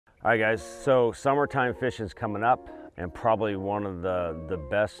All right, guys, so summertime fishing's coming up, and probably one of the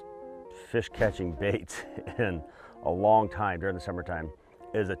best fish catching baits in a long time during the summertime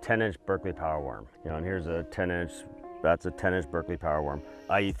is a 10-inch Berkley power worm. And here's a 10-inch, that's a 10-inch Berkley power worm.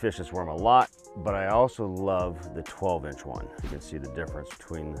 I fish this worm a lot, but I also love the 12-inch one. You can see the difference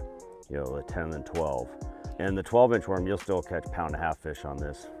between the 10 and 12. And the 12-inch worm, you'll still catch 1.5 pound fish on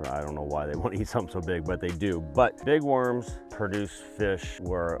this. I don't know why they want to eat something so big, but they do. But big worms produce fish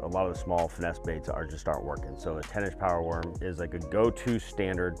where a lot of the small finesse baits just aren't working. So a 10-inch power worm is like a go-to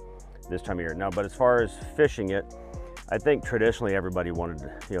standard this time of year. Now, but as far as fishing it, I think traditionally everybody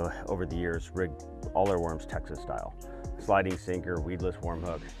wanted to, over the years, rig all their worms Texas style. Sliding sinker, weedless worm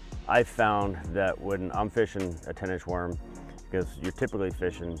hook. I found that when I'm fishing a 10-inch worm, because you're typically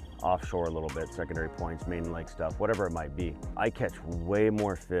fishing offshore a little bit, secondary points, main lake stuff, whatever it might be. I catch way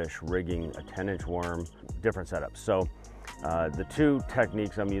more fish rigging a 10-inch worm, different setups. So the two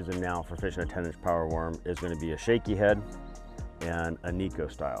techniques I'm using now for fishing a 10-inch power worm is gonna be a shaky head and a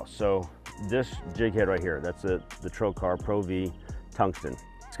Neko style. So this jig head right here, that's the Trokar Pro V tungsten.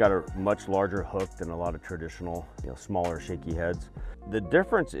 It's got a much larger hook than a lot of traditional, smaller shaky heads. The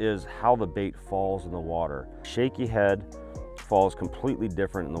difference is how the bait falls in the water. Shaky head falls completely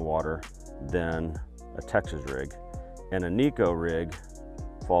different in the water than a Texas rig, and a Neko rig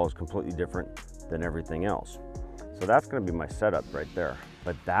falls completely different than everything else. So that's going to be my setup right there.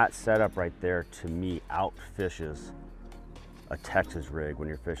 But that setup right there to me outfishes a Texas rig when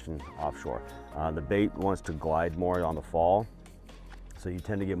you're fishing offshore. The bait wants to glide more on the fall, so you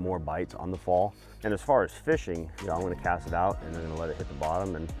tend to get more bites on the fall. And as far as fishing, I'm going to cast it out and then let it hit the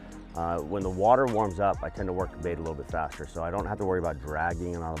bottom. And when the water warms up, I tend to work the bait a little bit faster, so I don't have to worry about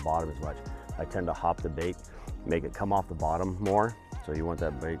dragging it on the bottom as much. I tend to hop the bait, make it come off the bottom more. So you want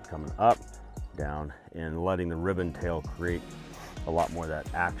that bait coming up, down, and letting the ribbon tail create a lot more of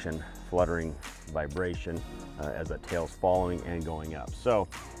that action, fluttering vibration as that tail's falling and going up. So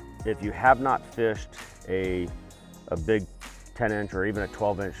if you have not fished a big 10-inch or even a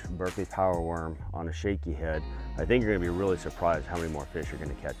 12-inch Berkley power worm on a shaky head, I think you're gonna be really surprised how many more fish you're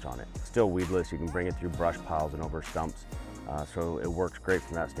gonna catch on it. Still weedless, you can bring it through brush piles and over stumps, so it works great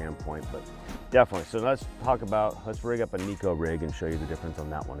from that standpoint, but definitely. So let's rig up a Neko rig and show you the difference on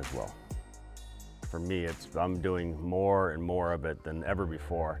that one as well. For me, I'm doing more and more of it than ever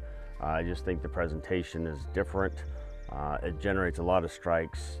before. I just think the presentation is different. It generates a lot of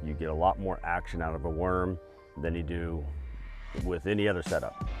strikes. You get a lot more action out of a worm than you do with any other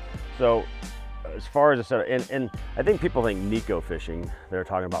setup. So as far as a setup, and I think people think Neko fishing, they're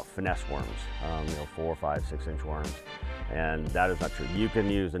talking about finesse worms, 4, 5, 6-inch worms, and that is not true. You can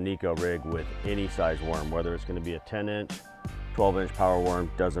use a Neko rig with any size worm, whether it's going to be a 10-inch, 12-inch power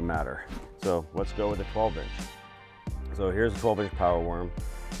worm, doesn't matter. So let's go with a 12-inch. So here's a 12-inch power worm.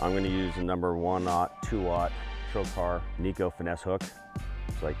 I'm going to use a number 1/0, 2/0 Trokar Neko finesse hook.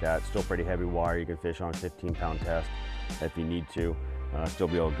 It's like that. Still pretty heavy wire. You can fish on a 15-pound test if you need to. Still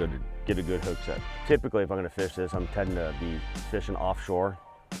be able to get a good hook set. Typically, if I'm going to fish this, I'm tending to be fishing offshore.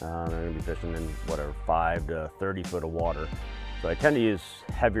 I'm going to be fishing in whatever 5 to 30 foot of water. So I tend to use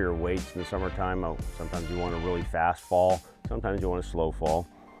heavier weights in the summertime. Sometimes you want a really fast fall. Sometimes you want a slow fall.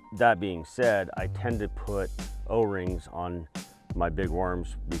 That being said, I tend to put O-rings on my big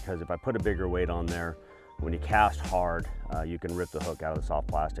worms because if I put a bigger weight on there, when you cast hard, you can rip the hook out of the soft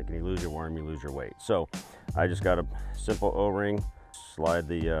plastic and you lose your worm, you lose your weight. So I just got a simple O-ring, slide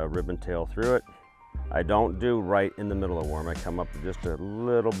the ribbon tail through it. I don't do right in the middle of the worm. I come up just a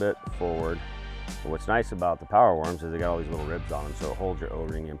little bit forward. But what's nice about the power worms is they got all these little ribs on them, so it holds your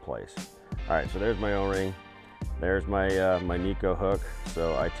O-ring in place. All right, so there's my O-ring. There's my Neko hook.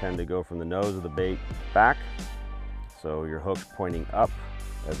 So I tend to go from the nose of the bait back. So your hook's pointing up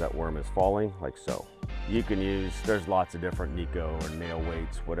as that worm is falling, like so. You can use, there's lots of different Neko or nail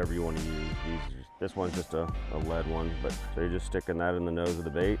weights, whatever you want to use. This one's just a lead one, but so you're just sticking that in the nose of the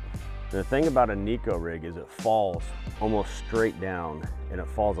bait. And the thing about a Neko rig is it falls almost straight down, and it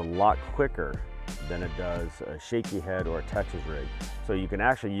falls a lot quicker than it does a shaky head or a Texas rig. So you can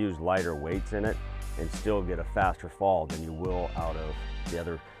actually use lighter weights in it and still get a faster fall than you will out of the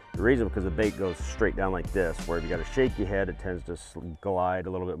other. The reason, because the bait goes straight down like this, where if you got a shaky head, it tends to glide a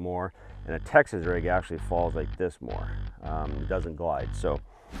little bit more, and a Texas rig actually falls like this more. It doesn't glide. So,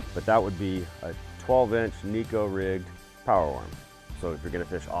 but that would be a 12-inch Neko rigged power worm. So if you're gonna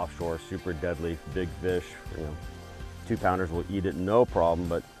fish offshore, super deadly, big fish, 2-pounders will eat it no problem,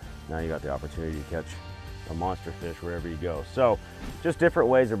 but now you got the opportunity to catch a monster fish wherever you go. So just different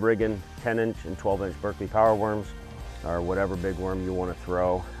ways of rigging 10-inch and 12-inch Berkley power worms, or whatever big worm you want to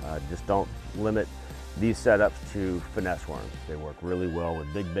throw. Just don't limit these setups to finesse worms. They work really well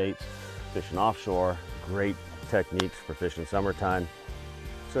with big baits, fishing offshore, great techniques for fishing summertime.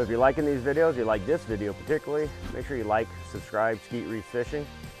 So if you're liking these videos, you like this video particularly, make sure you like, subscribe, Skeet Reef Fishing.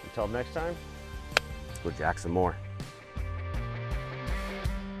 Until next time, let's go jack some more.